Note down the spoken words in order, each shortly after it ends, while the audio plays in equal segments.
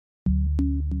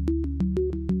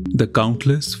The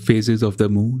countless phases of the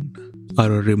moon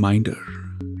are a reminder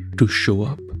to show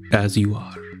up as you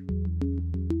are,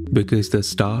 because the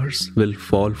stars will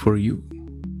fall for you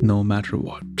no matter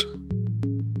what.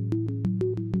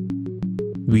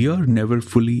 We are never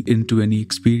fully into any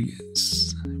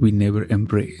experience. We never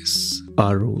embrace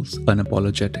our roles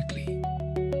unapologetically.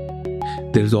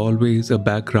 There's always a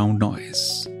background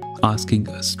noise asking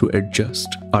us to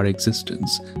adjust our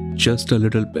existence just a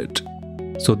little bit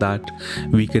so that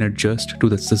we can adjust to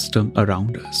the system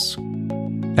around us.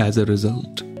 As a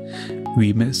result,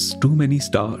 we miss too many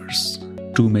stars,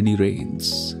 too many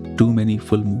rains, too many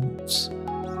full moons,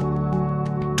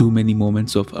 too many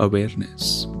moments of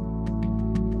awareness.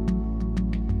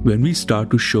 When we start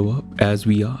to show up as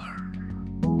we are,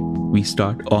 we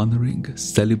start honoring,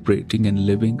 celebrating, and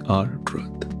living our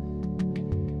truth.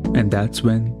 And that's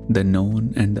when the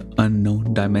known and the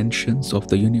unknown dimensions of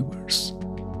the universe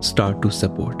start to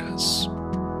support us.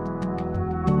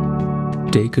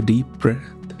 Take a deep breath,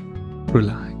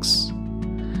 relax,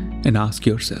 and ask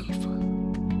yourself,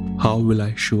 how will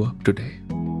I show up today?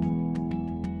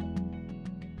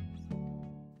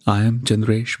 I am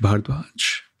Chandresh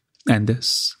Bhardwaj, and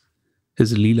this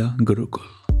is Leela Gurukul.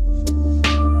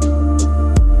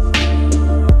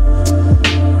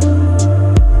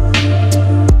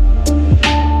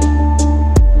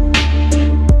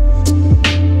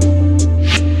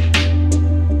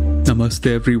 Namaste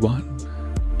everyone.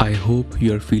 I hope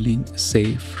you are feeling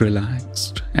safe,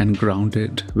 relaxed, and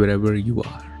grounded wherever you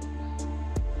are.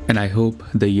 And I hope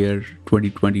the year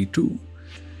 2022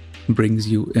 brings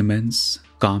you immense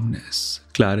calmness,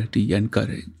 clarity, and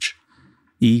courage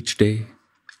each day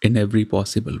in every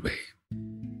possible way.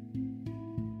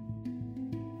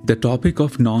 The topic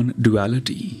of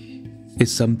non-duality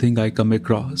is something I come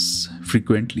across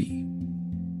frequently.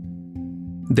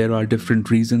 There are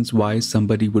different reasons why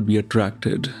somebody would be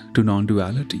attracted to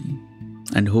non-duality,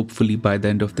 and hopefully by the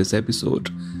end of this episode,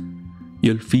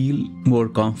 you'll feel more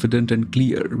confident and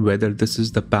clear whether this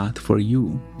is the path for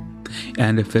you,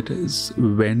 and if it is,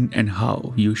 when and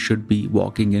how you should be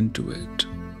walking into it.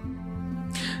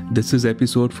 This is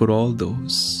episode for all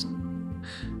those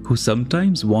who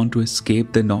sometimes want to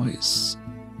escape the noise,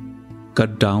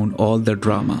 cut down all the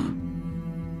drama,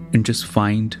 and just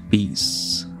find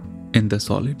peace in the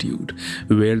solitude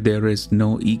where there is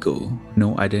no ego,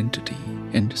 no identity,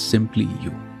 and simply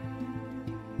you.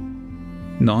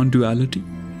 Non-duality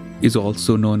is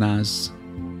also known as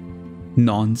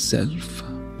non-self,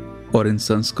 or in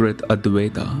Sanskrit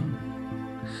Advaita,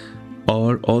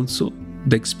 or also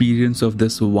the experience of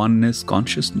this oneness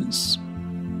consciousness.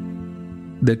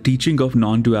 The teaching of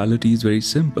non-duality is very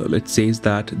simple. It says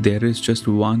that there is just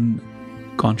one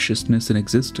consciousness in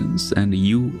existence, and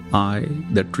you, I,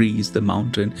 the trees, the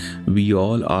mountain, we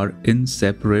all are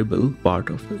inseparable part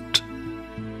of it.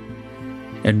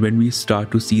 And when we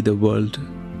start to see the world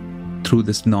through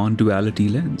this non-duality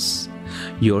lens,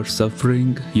 your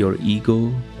suffering, your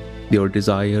ego, your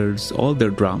desires, all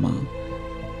their drama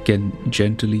can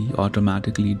gently,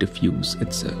 automatically diffuse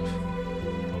itself,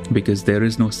 because there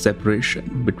is no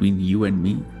separation between you and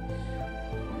me.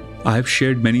 I have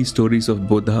shared many stories of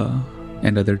Buddha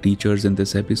and other teachers in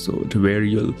this episode where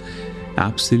you'll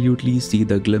absolutely see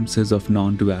the glimpses of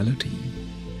non-duality.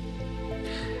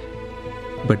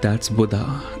 But that's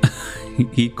Buddha.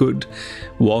 He could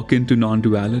walk into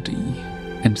non-duality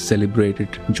and celebrate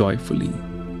it joyfully.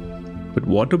 But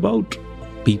what about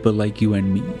people like you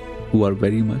and me who are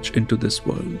very much into this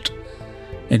world,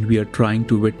 and we are trying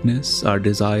to witness our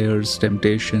desires,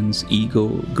 temptations, ego,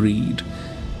 greed,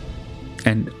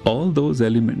 and all those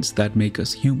elements that make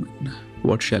us human?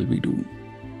 What shall we do?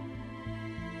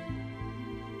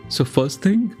 So first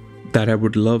thing that I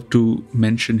would love to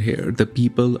mention here, the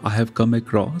people I have come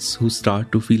across who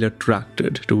start to feel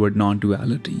attracted toward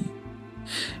non-duality.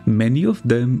 Many of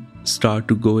them start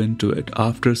to go into it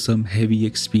after some heavy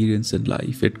experience in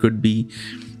life. It could be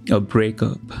a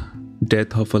breakup,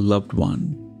 death of a loved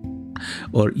one,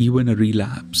 or even a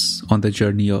relapse on the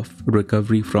journey of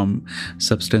recovery from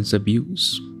substance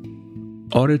abuse.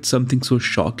 Or it's something so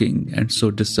shocking and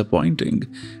so disappointing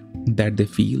that they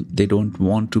feel they don't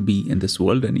want to be in this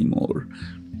world anymore.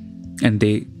 And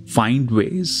they find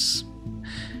ways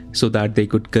so that they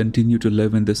could continue to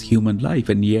live in this human life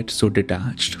and yet so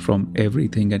detached from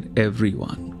everything and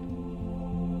everyone.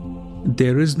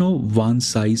 There is no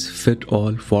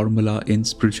one-size-fits-all formula in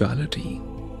spirituality.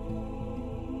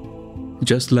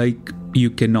 Just like you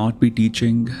cannot be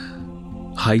teaching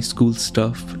high school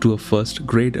stuff to a first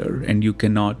grader and you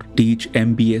cannot teach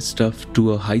MBA stuff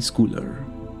to a high schooler,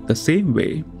 the same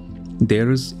way,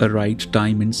 there is a right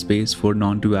time and space for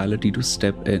non-duality to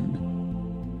step in.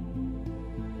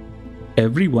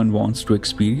 everyone wants to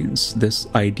experience this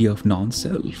idea of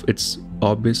non-self. It's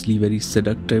obviously very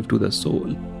seductive to the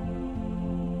soul.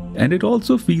 And it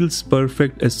also feels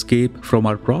perfect escape from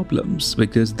our problems,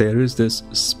 because there is this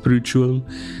spiritual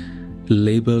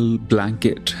label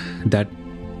blanket that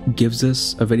gives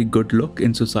us a very good look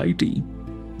in society.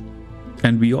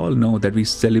 And we all know that we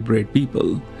celebrate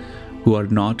people who are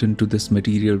not into this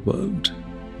material world.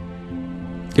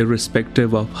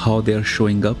 Irrespective of how they are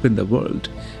showing up in the world,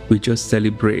 we just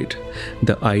celebrate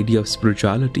the idea of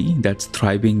spirituality that's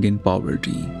thriving in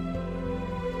poverty.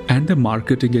 And the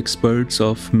marketing experts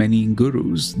of many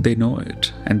gurus, they know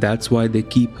it. And that's why they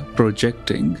keep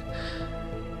projecting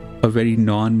a very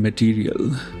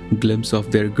non-material glimpse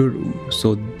of their guru.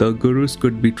 So the gurus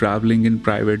could be traveling in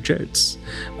private jets,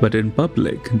 but in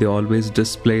public, they always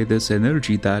display this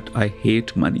energy that I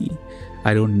hate money,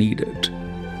 I don't need it.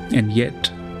 And yet,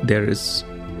 there is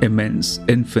immense,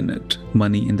 infinite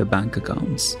money in the bank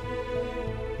accounts.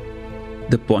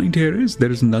 The point here is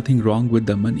there is nothing wrong with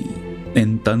the money.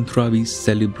 In Tantra, we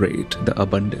celebrate the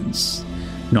abundance,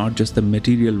 not just the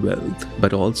material wealth,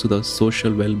 but also the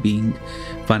social well-being,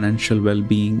 financial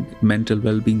well-being, mental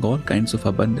well-being, all kinds of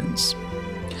abundance.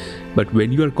 But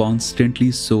when you are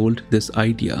constantly sold this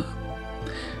idea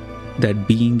that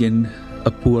being in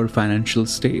a poor financial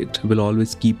state will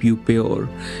always keep you pure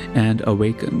and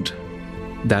awakened,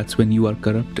 that's when you are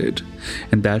corrupted.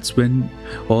 And that's when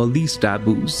all these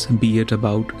taboos, be it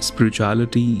about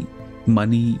spirituality,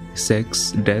 money,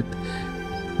 sex, death,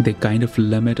 they kind of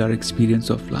limit our experience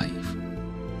of life.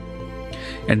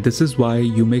 And this is why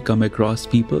you may come across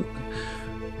people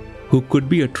who could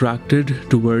be attracted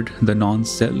toward the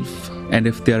non-self, and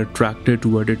if they are attracted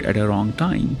toward it at a wrong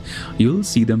time, you'll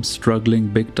see them struggling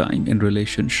big time in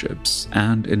relationships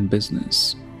and in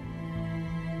business.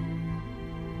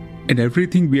 And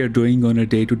everything we are doing on a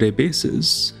day-to-day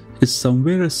basis is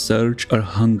somewhere a search or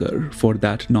hunger for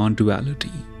that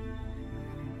non-duality.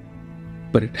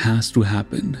 But it has to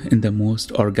happen in the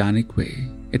most organic way.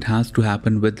 It has to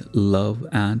happen with love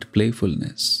and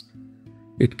playfulness.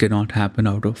 It cannot happen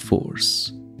out of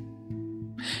force.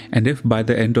 And if by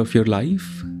the end of your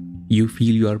life, you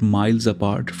feel you are miles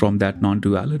apart from that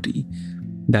non-duality,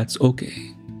 that's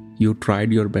okay. You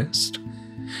tried your best.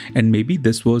 And maybe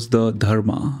this was the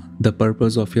dharma, the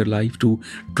purpose of your life, to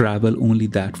travel only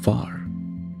that far.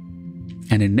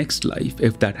 And in next life,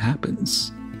 if that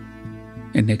happens,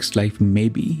 in next life,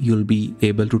 maybe you'll be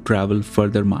able to travel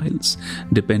further miles,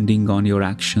 depending on your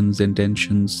actions,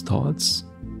 intentions, thoughts.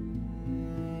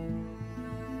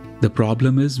 The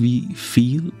problem is we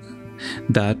feel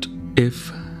that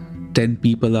if 10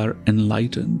 people are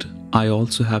enlightened, I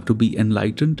also have to be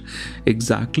enlightened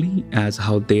exactly as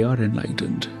how they are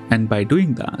enlightened. And by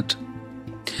doing that,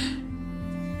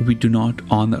 we do not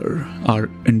honor our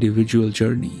individual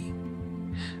journey.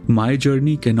 My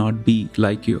journey cannot be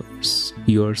like yours.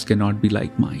 Yours cannot be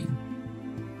like mine.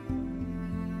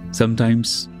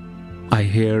 Sometimes I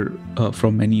hear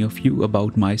from many of you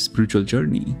about my spiritual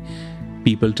journey.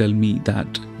 People tell me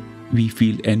that we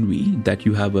feel envy that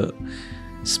you have a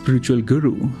spiritual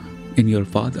guru in your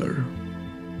father,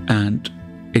 and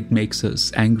it makes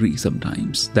us angry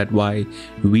sometimes that why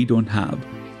we don't have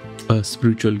a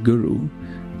spiritual guru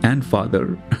and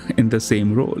father in the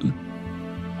same role.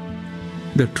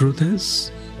 The truth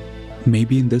is,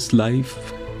 maybe in this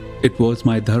life it was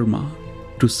my dharma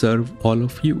to serve all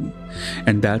of you,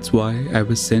 and that's why I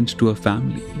was sent to a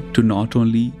family to not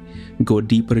only go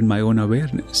deeper in my own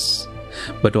awareness,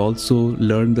 but also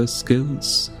learn the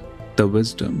skills, the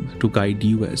wisdom to guide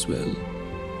you as well.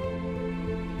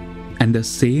 And the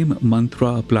same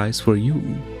mantra applies for you.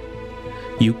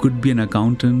 You could be an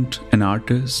accountant, an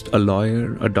artist, a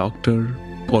lawyer, a doctor,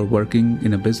 or working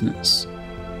in a business.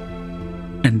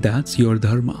 And that's your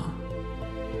dharma.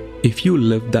 If you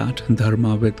live that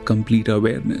dharma with complete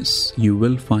awareness, you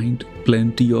will find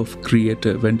plenty of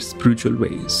creative and spiritual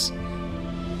ways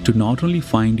to not only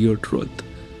find your truth,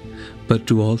 but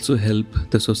to also help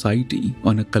the society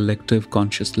on a collective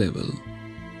conscious level.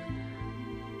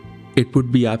 It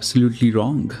would be absolutely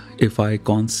wrong if I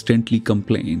constantly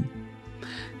complain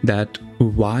that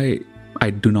why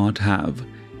I do not have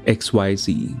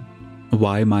XYZ,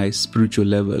 why my spiritual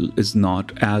level is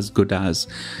not as good as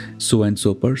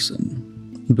so-and-so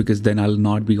person, because then I'll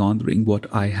not be honoring what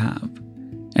I have.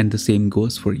 And the same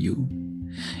goes for you.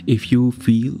 If you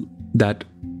feel that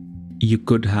you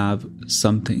could have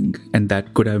something and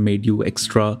that could have made you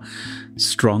extra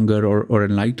stronger or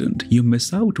enlightened, you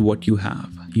miss out what you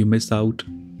have. You miss out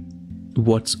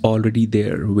what's already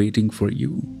there waiting for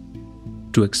you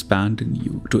to expand in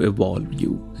you, to evolve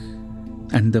you.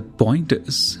 And the point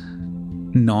is,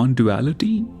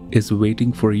 non-duality is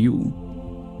waiting for you.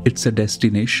 It's a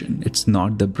destination, it's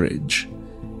not the bridge.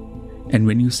 And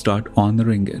when you start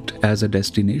honoring it as a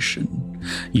destination,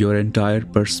 your entire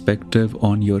perspective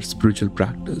on your spiritual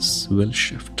practice will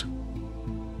shift.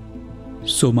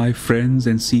 So my friends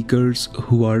and seekers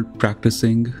who are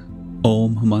practicing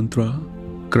Om mantra,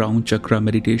 crown chakra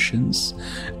meditations,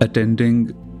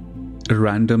 attending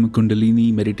random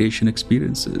Kundalini meditation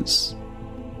experiences,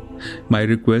 my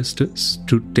request is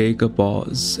to take a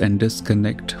pause and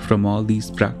disconnect from all these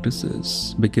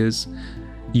practices, because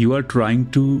you are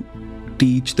trying to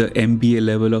teach the MBA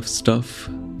level of stuff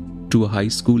to a high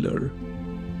schooler.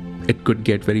 It could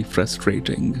get very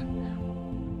frustrating.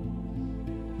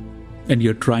 And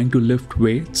you're trying to lift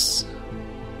weights,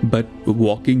 but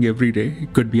walking every day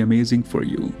could be amazing for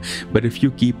you. But if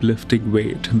you keep lifting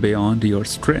weight beyond your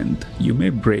strength, you may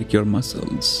break your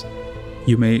muscles.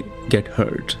 You may get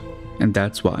hurt. And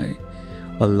that's why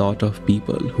a lot of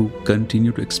people who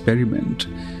continue to experiment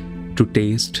to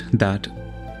taste that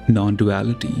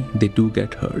non-duality, they do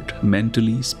get hurt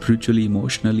mentally, spiritually,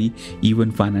 emotionally,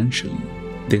 even financially.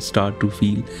 They start to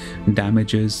feel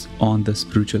damages on the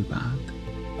spiritual path.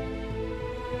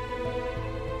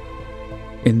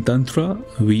 In Tantra,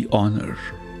 we honor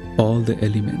all the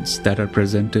elements that are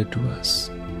presented to us.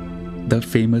 The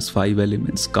famous 5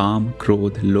 elements: Kam,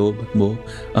 Krodh, Lobh, Moh,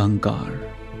 Ahankar.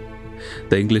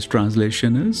 The English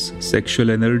translation is sexual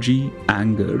energy,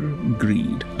 anger,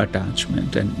 greed,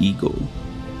 attachment, and ego.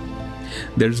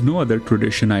 There's no other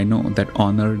tradition I know that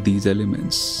honor these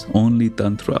elements. Only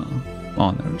Tantra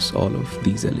honors all of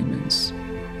these elements.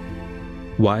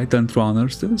 Why Tantra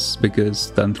honors this?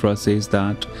 Because Tantra says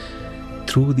that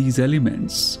through these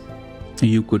elements,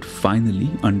 you could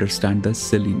finally understand the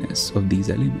silliness of these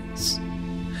elements.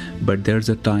 But there's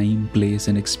a time, place,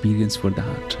 and experience for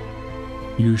that.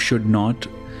 You should not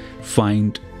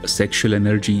find sexual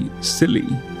energy silly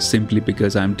simply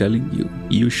because I'm telling you.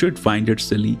 You should find it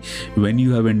silly when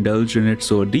you have indulged in it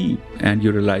so deep and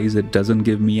you realize it doesn't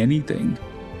give me anything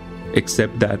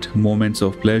except that moments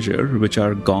of pleasure which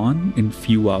are gone in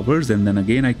few hours, and then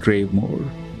again I crave more.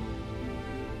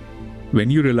 When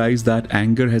you realize that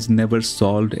anger has never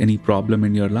solved any problem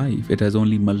in your life, it has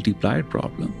only multiplied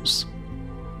problems,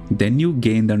 then you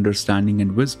gain the understanding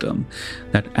and wisdom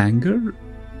that anger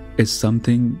is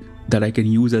something that I can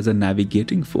use as a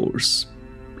navigating force.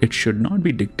 It should not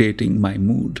be dictating my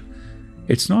mood.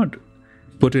 It's not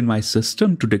put in my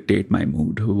system to dictate my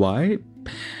mood. Why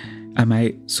am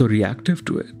I so reactive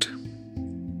to it?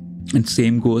 And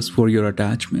same goes for your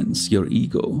attachments, your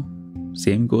ego.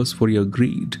 Same goes for your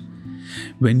greed.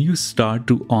 When you start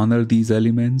to honor these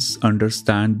elements,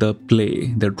 understand the play,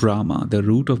 the drama, the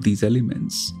root of these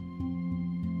elements,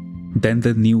 then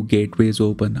the new gateways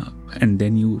open up, and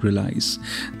then you realize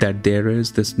that there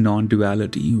is this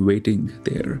non-duality waiting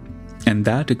there. And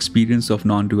that experience of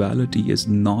non-duality is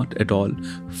not at all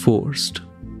forced.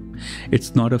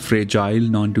 It's not a fragile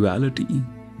non-duality.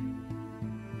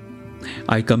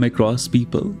 I come across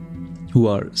people who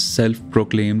are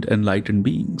self-proclaimed enlightened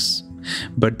beings,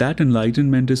 but that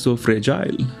enlightenment is so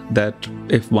fragile that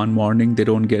if one morning they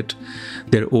don't get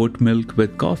their oat milk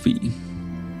with coffee,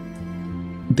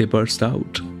 they burst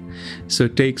out. So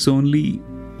it takes only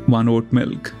one oat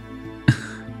milk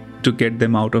to get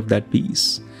them out of that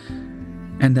peace.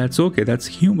 And that's okay, that's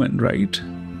human, right?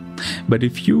 But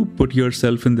if you put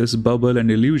yourself in this bubble and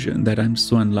illusion that I'm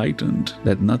so enlightened,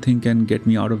 that nothing can get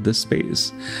me out of this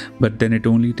space, but then it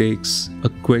only takes a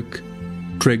quick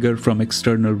trigger from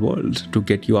external world to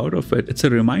get you out of it. It's a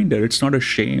reminder, it's not a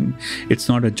shame, it's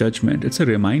not a judgment, it's a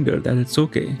reminder that it's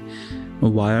okay.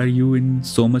 Why are you in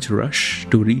so much rush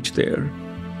to reach there?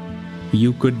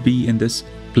 You could be in this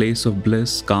place of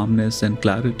bliss, calmness, and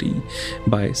clarity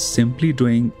by simply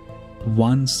doing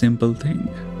one simple thing.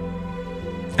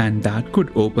 And that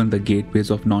could open the gateways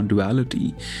of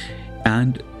non-duality.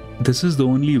 And this is the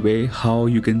only way how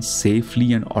you can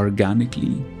safely and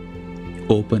organically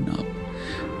open up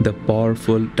the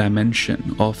powerful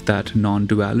dimension of that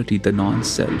non-duality, the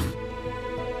non-self.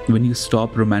 When you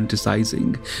stop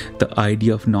romanticizing the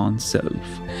idea of non-self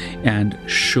and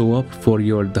show up for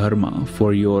your dharma,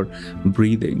 for your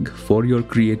breathing, for your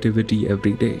creativity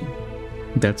every day,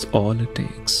 that's all it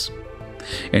takes.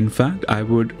 In fact, I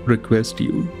would request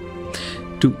you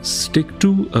to stick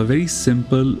to a very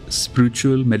simple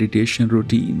spiritual meditation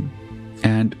routine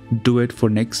and do it for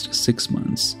next 6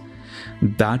 months.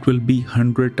 That will be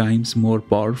 100 times more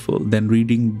powerful than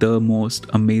reading the most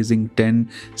amazing 10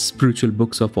 spiritual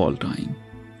books of all time.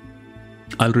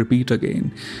 I'll repeat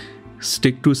again.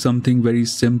 Stick to something very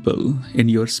simple in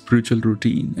your spiritual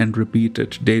routine and repeat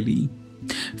it daily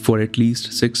for at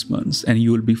least 6 months, and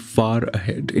you will be far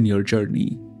ahead in your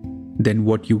journey than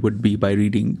what you would be by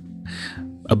reading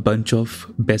a bunch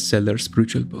of bestseller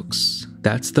spiritual books.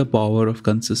 That's the power of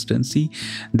consistency.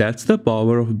 That's the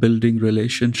power of building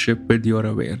relationship with your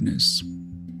awareness.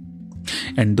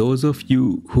 And those of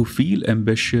you who feel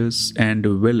ambitious and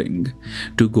willing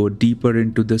to go deeper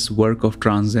into this work of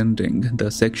transcending the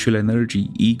sexual energy,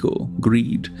 ego,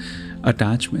 greed,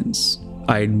 attachments,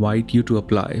 I invite you to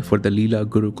apply for the Leela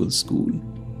Gurukul School.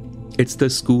 It's the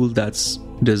school that's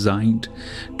designed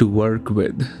to work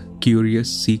with curious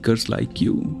seekers like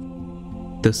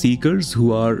you. The seekers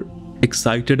who are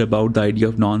excited about the idea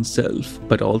of non-self,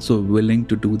 but also willing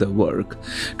to do the work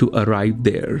to arrive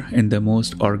there in the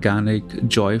most organic,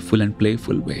 joyful, and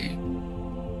playful way.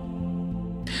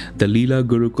 The Leela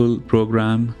Gurukul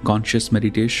program, Conscious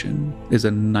Meditation, is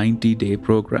a 90-day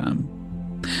program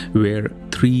where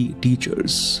 3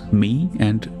 teachers, me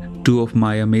and 2 of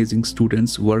my amazing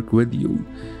students, work with you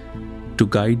to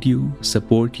guide you,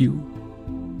 support you,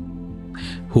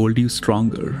 hold you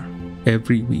stronger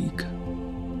every week.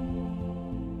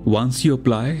 Once you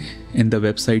apply in the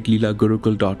website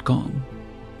leelagurukul.com,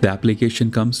 the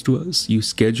application comes to us, you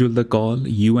schedule the call,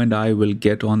 you and I will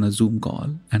get on a Zoom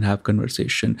call and have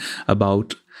conversation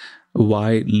about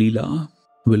why Leela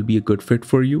will be a good fit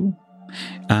for you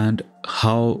and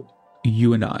how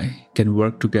you and I can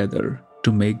work together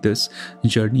to make this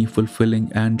journey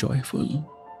fulfilling and joyful.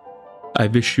 I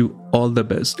wish you all the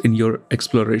best in your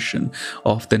exploration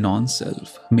of the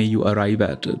non-self. May you arrive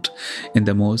at it in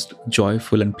the most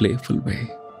joyful and playful way.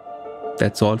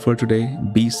 That's all for today.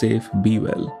 Be safe, be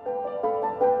well.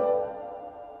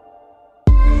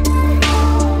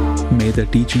 May the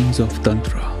teachings of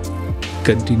Tantra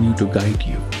continue to guide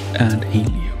you and heal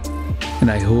you.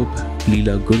 And I hope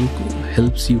Leela Gurukul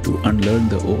helps you to unlearn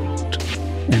the old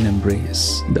and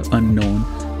embrace the unknown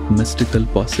mystical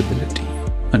possibility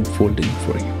unfolding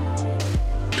for you.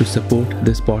 To support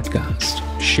this podcast,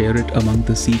 share it among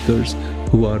the seekers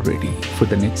who are ready for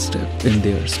the next step in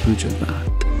their spiritual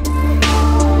path.